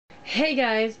Hey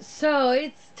guys, so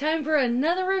it's time for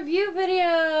another review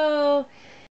video!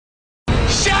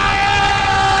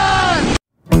 Sharon!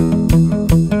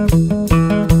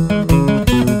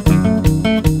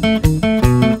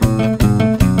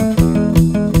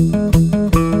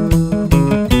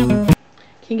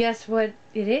 Can you guess what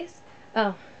it is?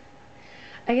 Oh,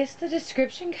 I guess the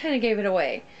description kind of gave it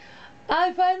away.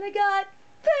 I finally got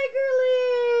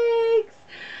Fingerlings!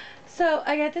 So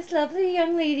I got this lovely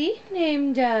young lady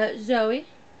named Zoe.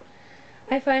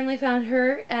 I finally found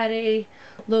her at a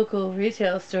local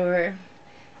retail store.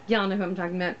 Y'all know who I'm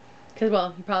talking about. Because,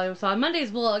 well, you probably saw Monday's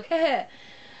vlog.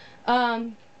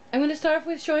 I'm going to start off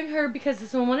with showing her because this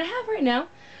is the one I have right now.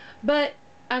 But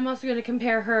I'm also going to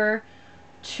compare her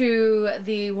to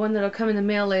the one that'll come in the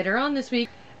mail later on this week.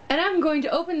 And I'm going to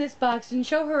open this box and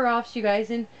show her off to you guys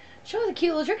and show her the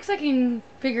cute little tricks I can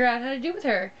figure out how to do with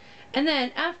her. And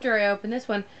then, after I open this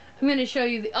one, I'm going to show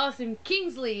you the awesome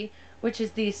Kingsley, which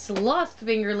is the Sloth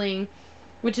Fingerling,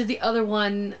 which is the other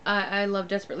one I love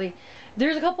desperately.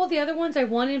 There's a couple of the other ones I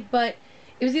wanted, but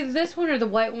it was either this one or the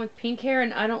white one with pink hair,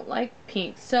 and I don't like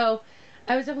pink. So,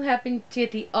 I was definitely happy to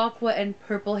get the aqua and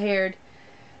purple-haired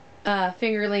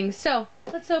Fingerling. So,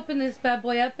 let's open this bad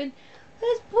boy up, and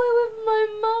let's play with my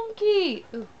monkey!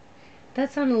 Ooh,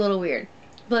 that sounded a little weird,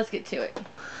 but let's get to it.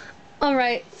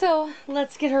 Alright, so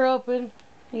let's get her open.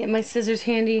 I get my scissors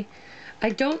handy. I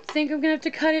don't think I'm gonna have to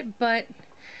cut it, but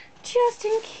just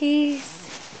in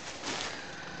case.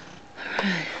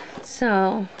 Alright,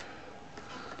 so.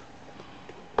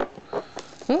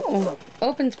 Oh,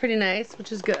 opens pretty nice,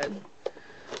 which is good.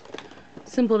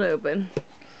 Simple to open.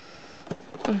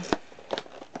 Okay,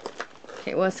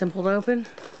 it was simple to open.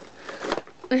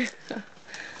 There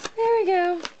we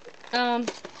go.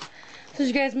 So as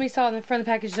you guys may saw in the front of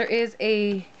the package, there is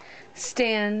a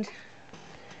stand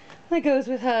that goes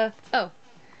with oh,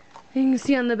 you can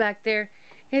see on the back there,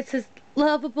 it says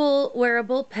lovable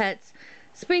wearable pets.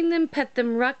 Spring them, pet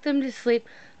them, rock them to sleep,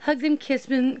 hug them, kiss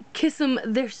them,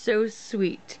 they're so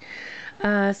sweet.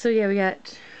 So yeah, we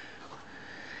got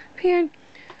here,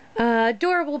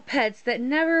 adorable pets that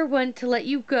never want to let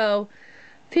you go.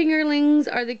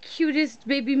 Fingerlings are the cutest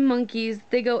baby monkeys.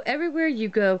 They go everywhere you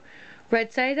go.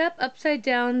 Right side up, upside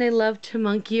down, they love to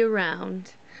monkey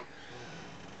around.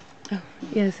 Oh,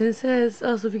 yes, and it says,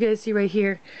 also if you guys see right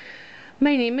here,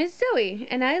 my name is Zoe,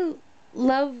 and I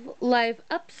love life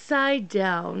upside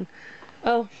down.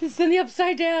 Oh, it's in the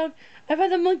upside down. I've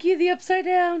had the monkey of the upside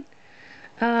down.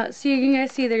 So you can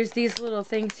guys see there's these little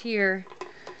things here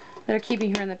that are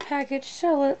keeping her in the package.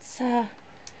 So let's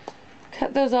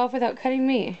cut those off without cutting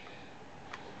me.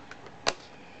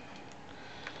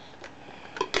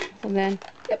 And then,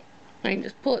 yep, I can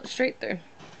just pull it straight through.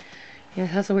 Yeah,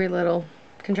 that's a weird little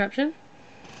contraption.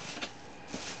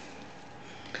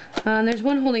 And there's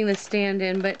one holding the stand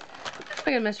in, but I'm not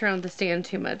gonna mess around with the stand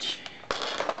too much.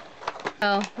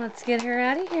 Oh, let's get her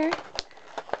out of here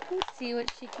and see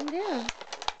what she can do.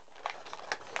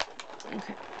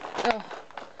 Okay. Oh,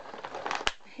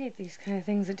 I hate these kind of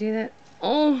things that do that.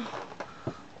 Oh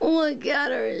my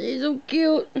God, she's so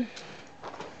cute. Okay,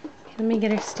 let me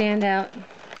get her stand out.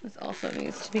 This also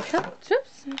needs to be cut.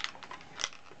 Oops.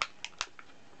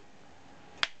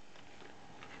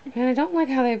 And I don't like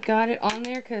how they've got it on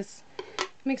there because it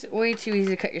makes it way too easy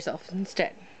to cut yourself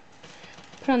instead.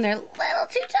 Put on there a little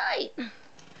too tight.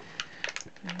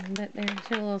 But there's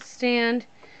a little stand.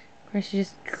 Of course, you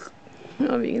just, I don't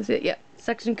know if you can see it. Yep,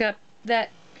 suction cup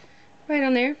that right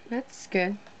on there. That's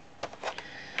good.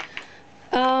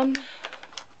 As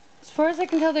far as I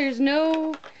can tell, there's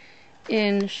no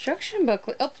instruction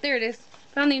booklet. Oh, there it is.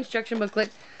 Found the instruction booklet.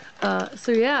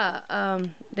 So yeah,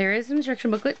 there is an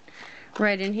instruction booklet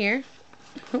right in here.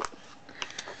 Oh.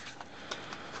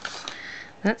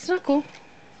 That's not cool.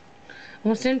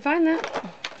 Almost didn't find that.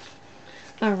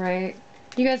 Alright.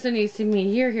 You guys don't need to see me.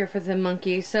 You're here for the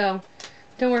monkey, so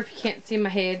don't worry if you can't see my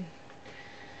head.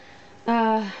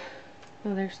 Well,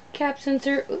 there's the cap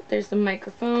sensor. Ooh, there's the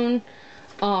microphone.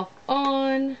 Off,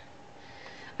 on.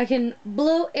 I can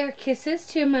blow air kisses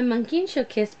to my monkey and she'll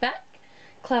kiss back.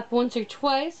 Clap once or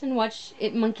twice and watch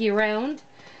it monkey around.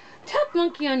 Tap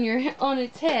monkey on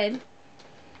its head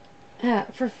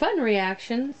for fun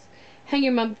reactions. Hang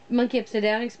your monkey upside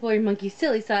down. Explore your monkey's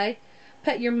silly side.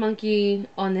 Pet your monkey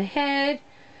on the head.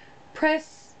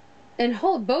 Press and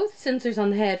hold both sensors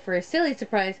on the head for a silly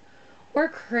surprise, or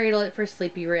cradle it for a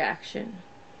sleepy reaction.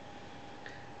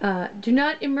 Do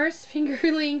not immerse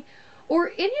Fingerling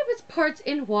or any of its parts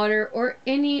in water or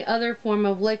any other form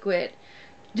of liquid.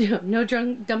 No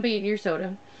dumping it in your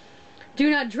soda. Do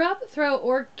not drop, throw,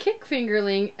 or kick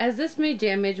fingerling, as this may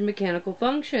damage mechanical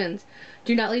functions.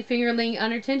 Do not leave fingerling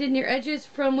unattended near edges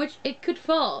from which it could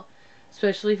fall,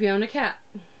 especially if you own a cat.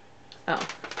 Oh,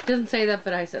 it doesn't say that,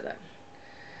 but I said that.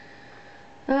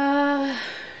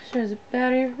 Shows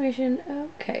battery information.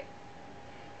 Okay.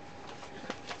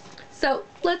 So,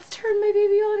 let's turn my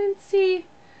baby on and see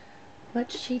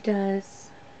what she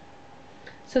does.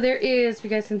 So there is, if you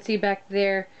guys can see back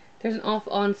there, there's an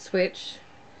off-on switch,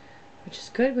 which is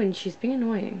good when she's being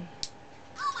annoying.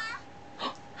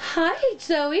 Hi,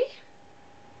 Zoe.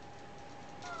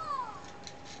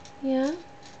 Yeah.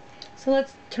 So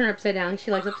let's turn her upside down.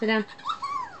 She likes upside down.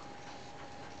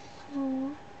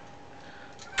 Aww.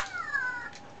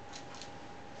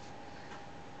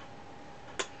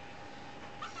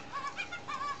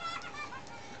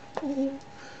 Oh.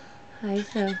 Hi,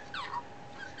 Zoe.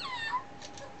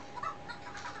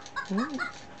 Oh.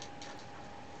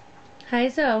 Hi,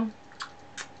 Zoe.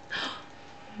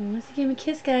 Wants to give me a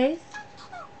kiss, guys.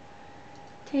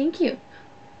 Thank you.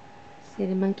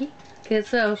 Silly monkey. Okay,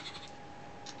 so.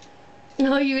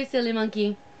 Oh, you a silly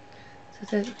monkey.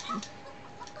 So.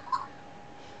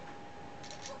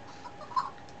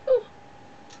 Oh.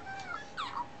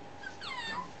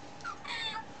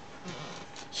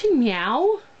 She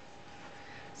meow?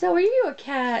 So, are you a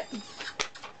cat?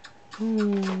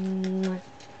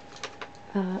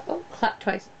 Oh, clap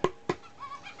twice.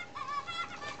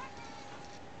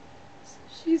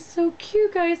 She's so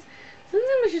cute, guys.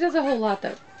 Sometimes she does a whole lot,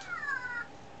 though.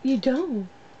 You don't.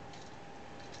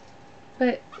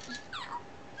 But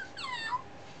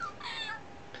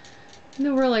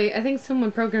no, really, I think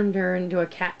someone programmed her into a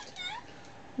cat.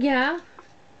 Yeah.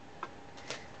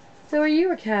 So are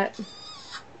you a cat?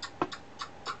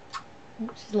 Oh,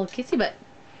 she's a little kissy butt.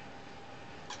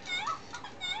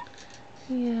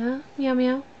 Yeah. Meow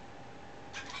meow.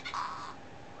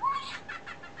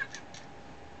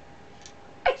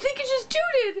 I think it just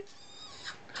tooted.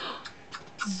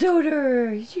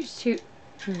 Zoder, you just toot.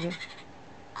 Okay.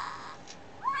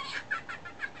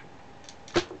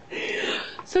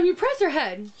 So if you press her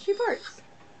head, she farts.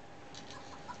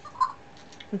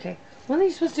 Okay. One thing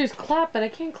you're supposed to do is clap, but I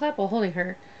can't clap while holding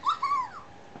her.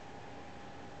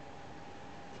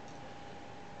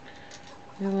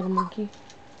 You little monkey.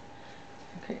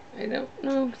 Okay, I don't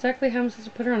know exactly how I'm supposed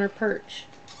to put her on her perch.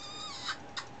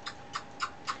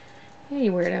 Yeah,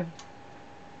 you weirdo.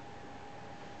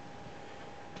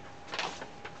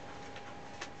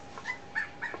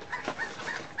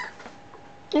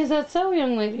 Is that so,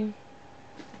 young lady?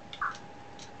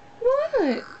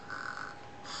 What?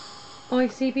 Oh, I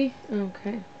sleepy?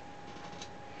 Okay.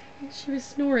 She was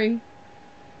snoring.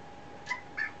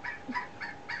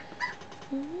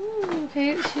 Oh,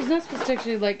 okay. She's not supposed to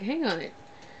actually, like, hang on it.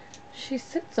 She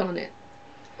sits on it.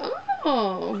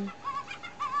 Oh.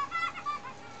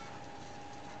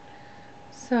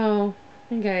 So,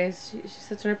 hey guys, she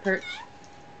sits on her perch.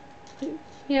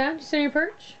 Yeah, you sit on your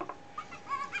perch?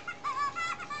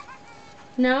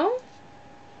 No?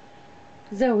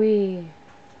 Zoe.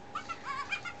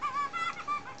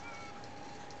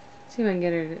 See if I can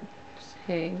get her to just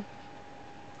hang.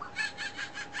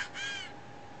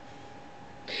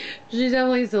 She's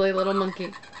definitely a silly little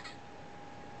monkey.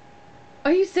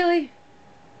 Are you silly?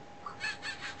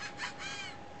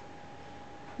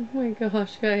 Oh my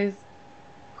gosh, guys.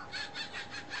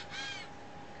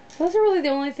 Those are really the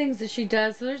only things that she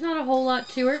does, so there's not a whole lot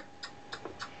to her.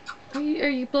 Are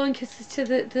you blowing kisses to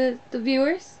the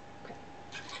viewers? Okay.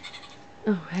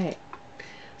 Oh, hey.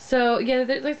 So, yeah,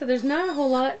 like I said, there's not a whole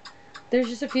lot. There's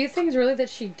just a few things, really, that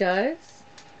she does.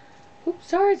 Oops,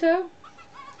 sorry, Zoe.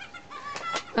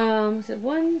 So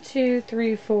 1, 2,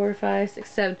 3, 4, 5, 6,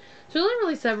 7. So there's only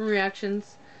really 7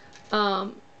 reactions.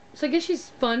 So I guess she's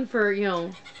fun for, you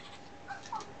know.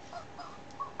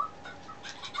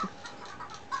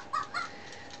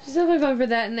 She's definitely fun for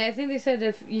that, and I think they said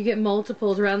if you get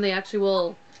multiples around, they actually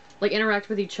will, like, interact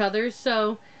with each other.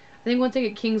 So I think once I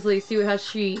get Kingsley, see how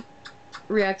she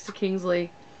reacts to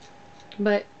Kingsley.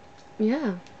 But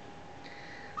yeah.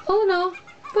 Oh no,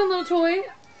 fun little toy.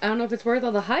 I don't know if it's worth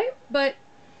all the hype, but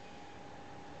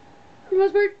for the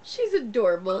most part, she's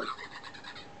adorable.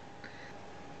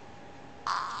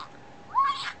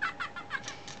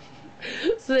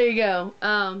 So there you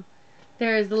go.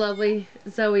 There is the lovely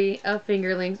Zoe of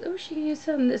Fingerlings. Oh, she can use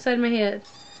some on this side of my head.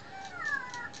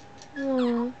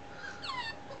 Aww.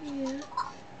 Yeah.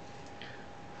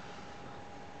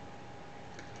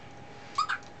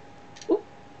 Oop.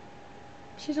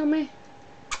 She's on my...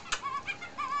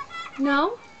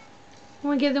 No?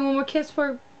 Want to give them one more kiss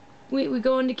before we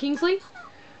go into Kingsley?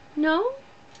 No?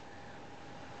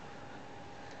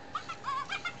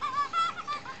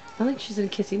 I think she's in a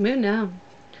kissy mood now.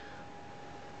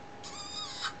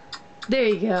 There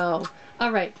you go.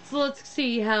 Alright, so let's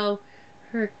see how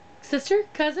her sister,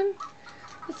 cousin,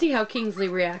 let's see how Kingsley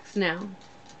reacts now.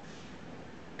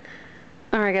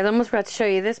 Alright guys, I almost forgot to show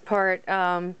you this part.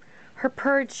 Her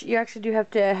perch, you actually do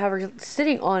have to have her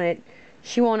sitting on it.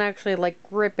 She won't actually like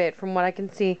grip it from what I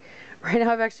can see. Right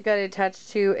now I've actually got it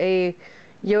attached to a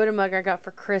Yoda mug I got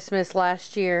for Christmas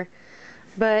last year.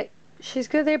 But she's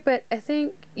good there, but I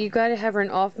think you gotta have her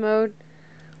in off mode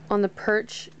on the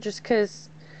perch just because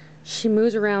she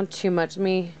moves around too much.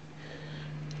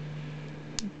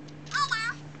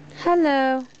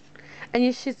 Hello.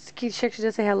 And she actually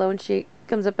does say hello when she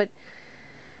comes up, but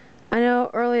I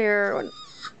know earlier when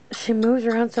she moves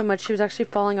around so much she was actually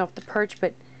falling off the perch,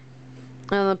 but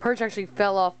the perch actually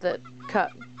fell off the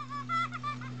cup.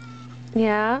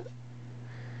 Yeah?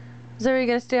 Zoe, you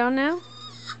gonna stay on now?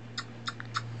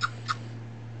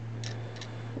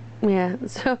 Yeah,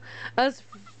 so that was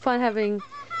fun having,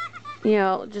 you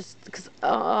know, just because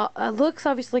it looks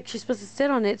obviously like she's supposed to sit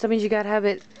on it, so that means you gotta have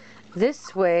it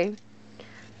this way.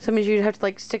 So that means you'd have to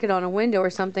like stick it on a window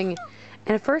or something.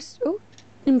 And at first, oh,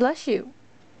 and bless you.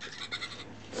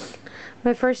 But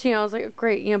at first, you know, I was like,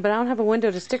 great, you know, but I don't have a window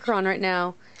to stick her on right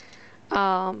now.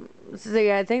 So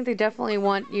yeah, I think they definitely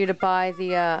want you to buy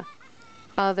the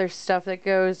other stuff that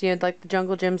goes, you know, like the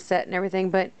Jungle Gym set and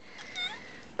everything, but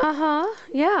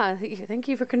yeah, thank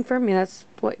you for confirming that's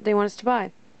what they want us to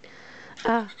buy.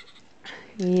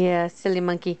 Yeah, silly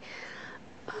monkey.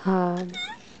 But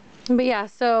yeah,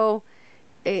 so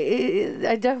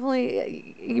I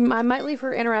might leave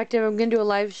her interactive. I'm gonna do a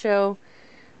live show.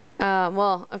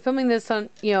 Well, I'm filming this on,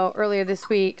 you know, earlier this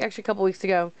week, actually a couple weeks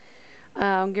ago.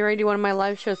 I'm getting ready to do one of my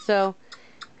live shows, so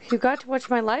if you got to watch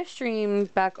my live stream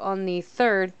back on the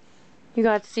 3rd, you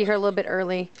got to see her a little bit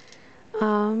early.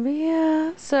 But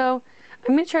yeah, so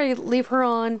I'm gonna try to leave her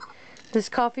on this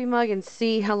coffee mug and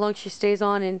see how long she stays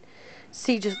on, and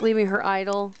see just leaving her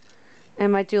idle. I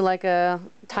might do like a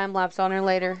time lapse on her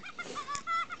later.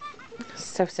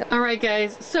 So silly. Alright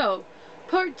guys, so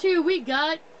part 2, we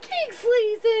got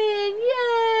Kingsley's in!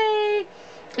 Yay!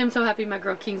 I'm so happy my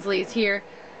girl Kingsley is here.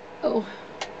 Oh.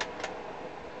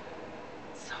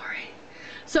 Sorry.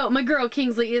 So my girl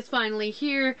Kingsley is finally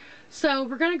here. So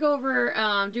we're going to go over,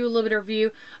 do a little bit of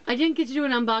review. I didn't get to do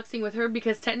an unboxing with her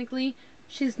because technically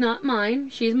she's not mine.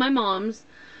 She's my mom's.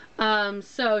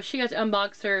 So she got to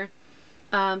unbox her.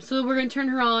 So we're going to turn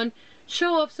her on,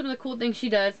 show off some of the cool things she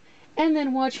does, and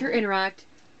then watch her interact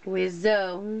with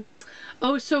Zoe.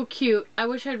 Oh, so cute. I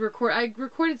wish I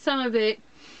recorded some of it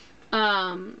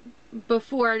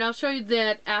before, and I'll show you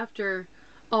that after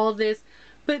all this.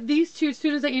 But these two, as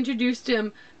soon as I introduced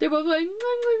them, they both like,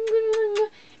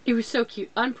 it was so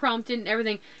cute, unprompted and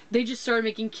everything. They just started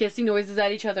making kissing noises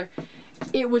at each other.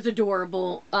 It was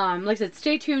adorable. Like I said,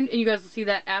 stay tuned, and you guys will see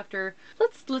that after.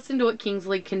 Let's listen to what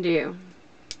Kingsley can do.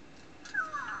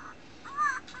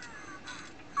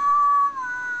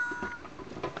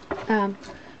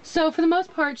 So for the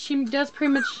most part, she does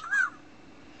pretty much,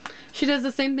 she does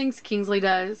the same things Kingsley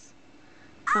does.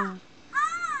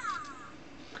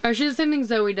 Or she does the same thing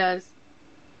Zoe does.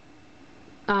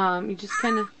 You just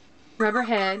kind of rub her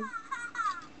head.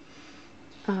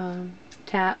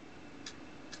 Tap.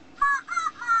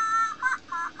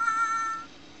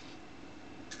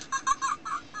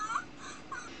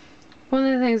 One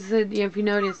of the things that, if you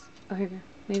notice, oh here,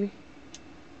 maybe.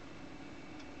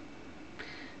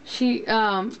 She,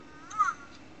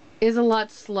 is a lot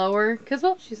slower, because,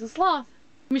 well, she's a sloth.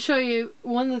 Let me show you,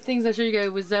 one of the things I showed you guys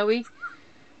with Zoe.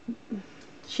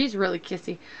 She's really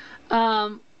kissy.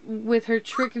 With her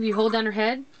trick, if you hold down her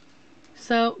head.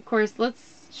 So, of course,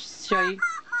 let's show you.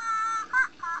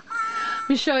 Let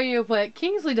me show you what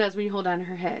Kingsley does when you hold down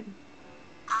her head.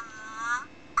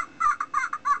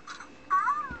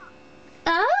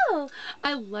 Oh!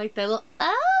 I like that little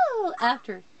oh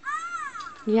after.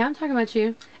 Yeah, I'm talking about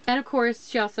you. And of course,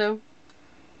 she also,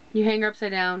 you hang her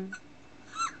upside down.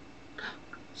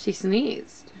 She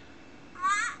sneezed.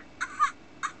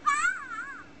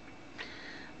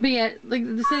 But yeah, like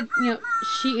I said, you know,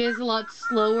 she is a lot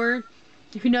slower.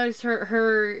 If you notice,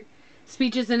 her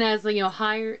speech isn't as, you know,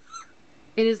 higher.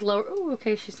 It is lower. Oh,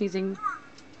 okay, she's sneezing.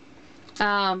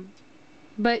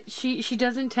 But she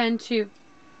doesn't tend to.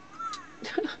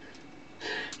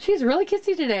 She's really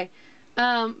kissy today.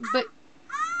 But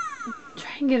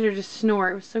try and get her to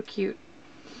snore. It was so cute.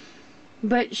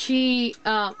 But she,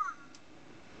 hold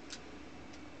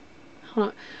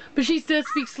on. But she does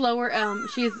speak slower.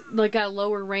 She's like got a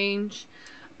lower range.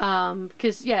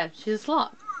 Because yeah, she's a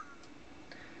sloth.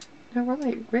 No,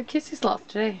 we're kissy sloth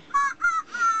today.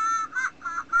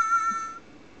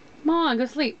 Come on, go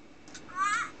sleep.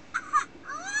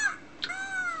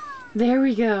 There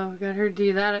we go. Got her to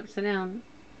do that upside down.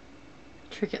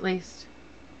 Trick at least.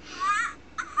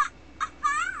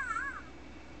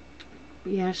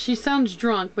 Yeah, she sounds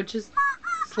drunk, but just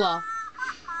sloth.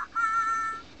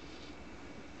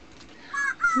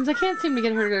 Since I can't seem to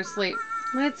get her to go to sleep,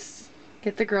 let's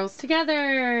get the girls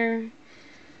together.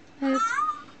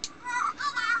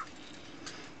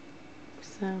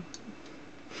 So.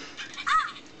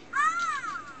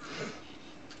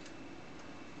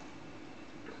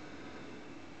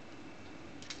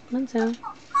 So.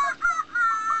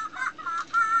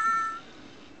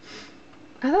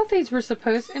 I thought these were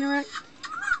supposed to interact.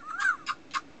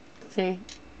 See,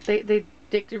 they're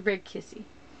very kissy.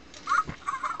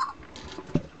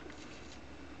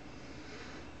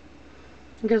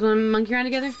 You guys want to monkey around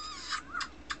together?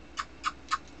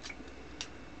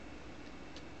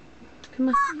 Come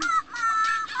on.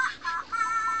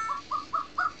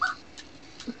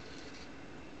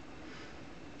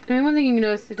 I mean, one thing you can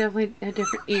notice, they definitely have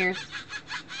different ears.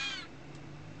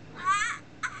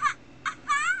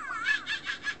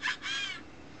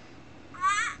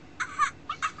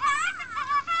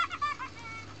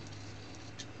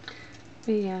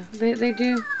 But yeah, they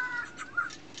do.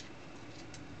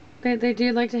 They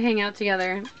do like to hang out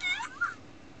together.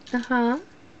 Uh-huh.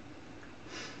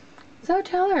 So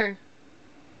tell her.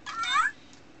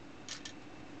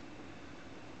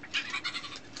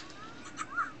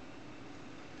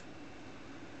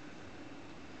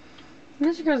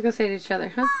 What's you girls gonna say to each other,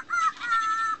 huh?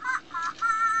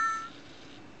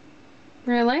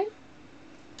 Really?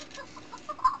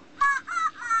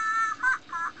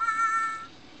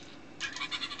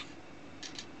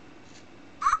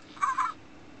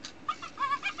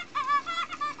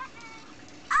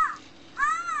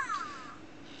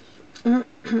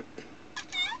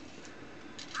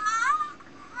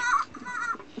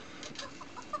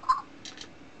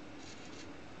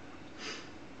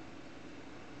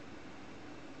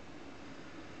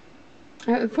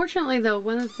 Unfortunately, though,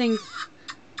 one of the things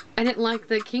I didn't like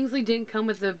that Kingsley didn't come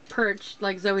with the perch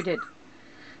like Zoe did.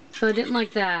 So I didn't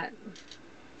like that.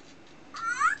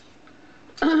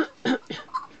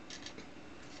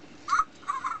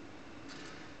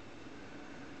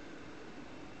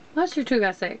 What's your two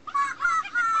guys say?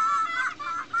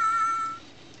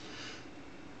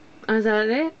 Oh, is that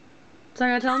it? Is that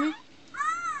gonna tell me?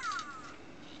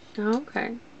 Oh,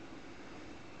 okay.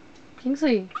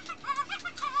 Kingsley.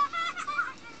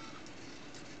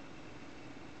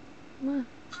 Come on.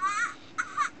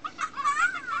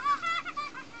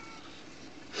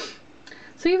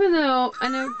 So even though I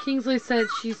know Kingsley said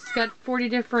she's got 40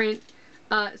 different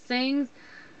sayings,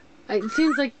 it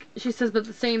seems like she says but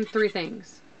the same 3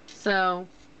 things. So,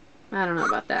 I don't know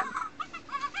about that.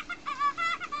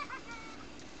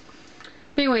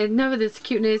 But anyway, enough of this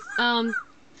cuteness.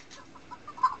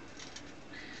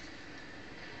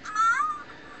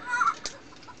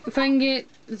 If I can get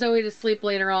Zoe to sleep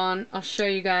later on, I'll show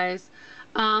you guys.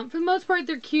 For the most part,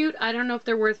 they're cute. I don't know if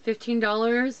they're worth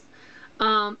 $15.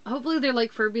 Hopefully they're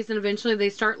like Furbies and eventually they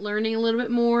start learning a little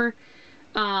bit more.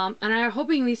 And I'm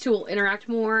hoping these two will interact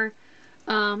more.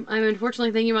 I'm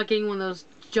unfortunately thinking about getting one of those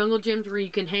jungle gyms where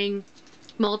you can hang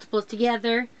multiples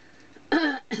together.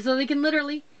 So they can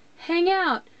literally hang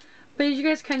out. But as you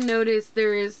guys kind of notice,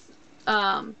 there is,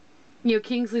 you know,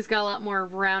 Kingsley's got a lot more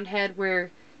round head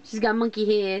where she's got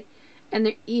monkey head. And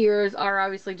their ears are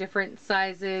obviously different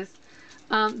sizes.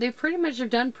 They pretty much have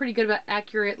done pretty good about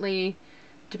accurately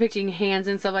depicting hands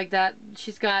and stuff like that.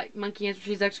 She's got monkey hands,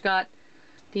 she's actually got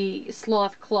the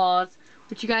sloth claws,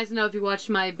 which you guys know if you watched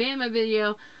my Bama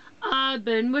video. I've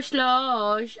been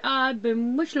mush-losh, I've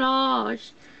been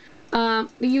mush-losh.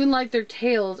 Even like their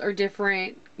tails are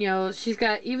different. You know, she's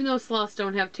got, even though sloths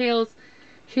don't have tails,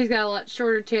 she's got a lot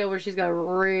shorter tail where she's got a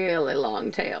really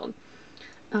long tail.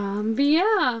 But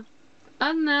yeah,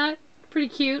 other than that, pretty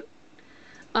cute.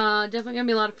 Definitely gonna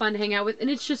be a lot of fun to hang out with, and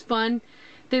it's just fun.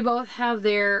 They both have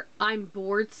their I'm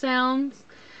bored sounds.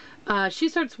 She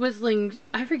starts whistling,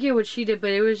 I forget what she did, but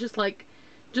it was just like,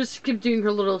 just keep doing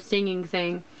her little singing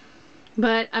thing.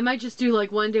 But I might just do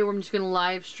like one day where I'm just gonna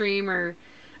live stream, or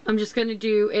I'm just gonna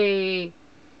do a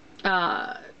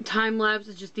time lapse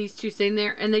of just these two sitting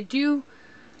there, and they do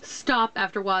stop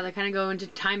after a while. They kind of go into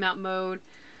timeout mode.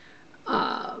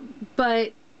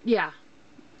 But yeah,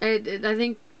 I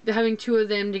think having 2 of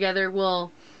them together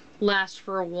will last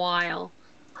for a while.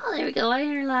 Oh, there we go. I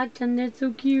interlocked and it's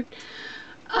so cute.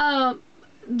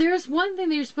 There's one thing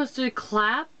that you're supposed to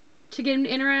clap to get them to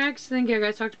interact. I think you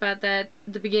guys talked about that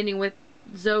at the beginning with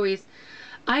Zoe's.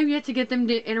 I've yet to get them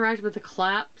to interact with the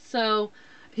clap, so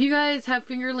If you guys have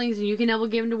fingerlings and you can help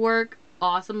give them to work,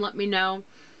 awesome, let me know.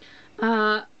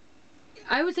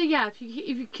 I would say, yeah, if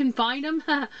you can find them,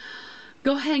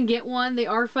 go ahead and get one. They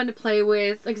are fun to play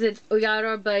with. Like I said, we got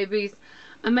our babies.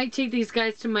 I might take these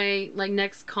guys to my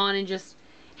next con and just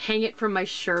hang it from my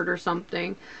shirt or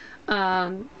something.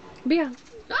 But yeah.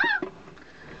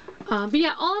 But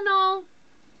yeah, all in all,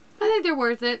 I think they're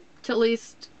worth it to at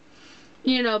least,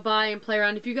 you know, buy and play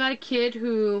around. If you got a kid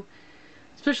who,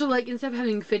 especially like instead of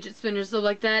having fidget spinners, stuff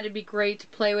like that, it'd be great to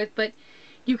play with, but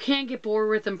you can get bored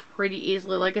with them pretty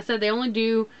easily. Like I said, they only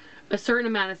do a certain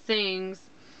amount of things.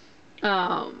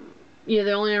 Yeah,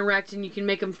 they only interact and you can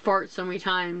make them fart so many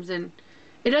times, and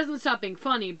it doesn't stop being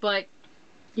funny, but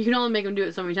you can only make them do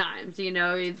it so many times, you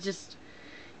know. It's just,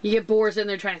 you get bored sitting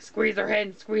there trying to squeeze their head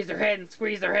and squeeze their head and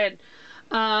squeeze their head.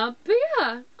 But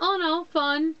yeah, all in all,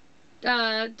 fun.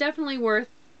 Definitely worth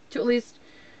to at least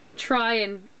try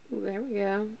and, ooh, there we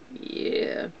go.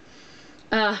 Yeah.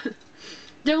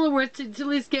 Definitely worth to at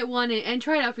least get one and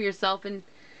try it out for yourself and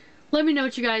let me know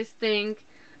what you guys think.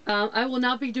 I will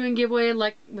not be doing giveaway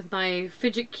like with my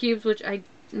fidget cubes, which I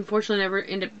unfortunately never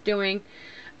end up doing.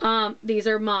 These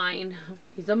are mine.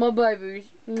 These are my babies.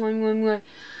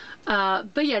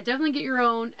 But yeah, definitely get your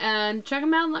own and check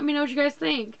them out and let me know what you guys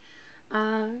think.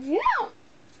 Yeah.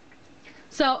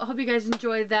 So, I hope you guys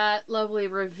enjoyed that lovely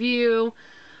review.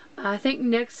 I think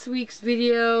next week's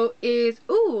video is,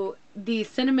 ooh, the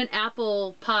cinnamon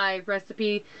apple pie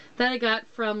recipe that I got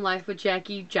from Life with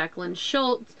Jackie, Jacqueline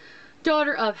Schultz,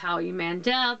 daughter of Howie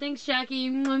Mandel. Thanks, Jackie.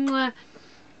 Mwah,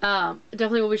 mwah.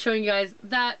 Definitely will be showing you guys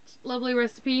that lovely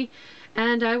recipe.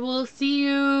 And I will see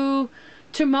you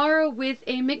tomorrow with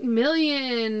a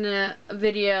McMillion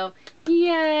video.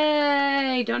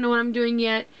 Yay! Don't know what I'm doing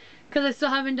yet because I still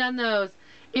haven't done those.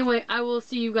 Anyway, I will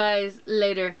see you guys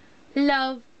later.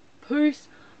 Love. Peace.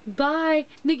 Bye.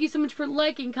 Thank you so much for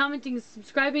liking, commenting,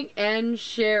 subscribing, and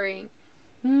sharing.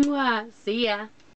 Mwah. See ya.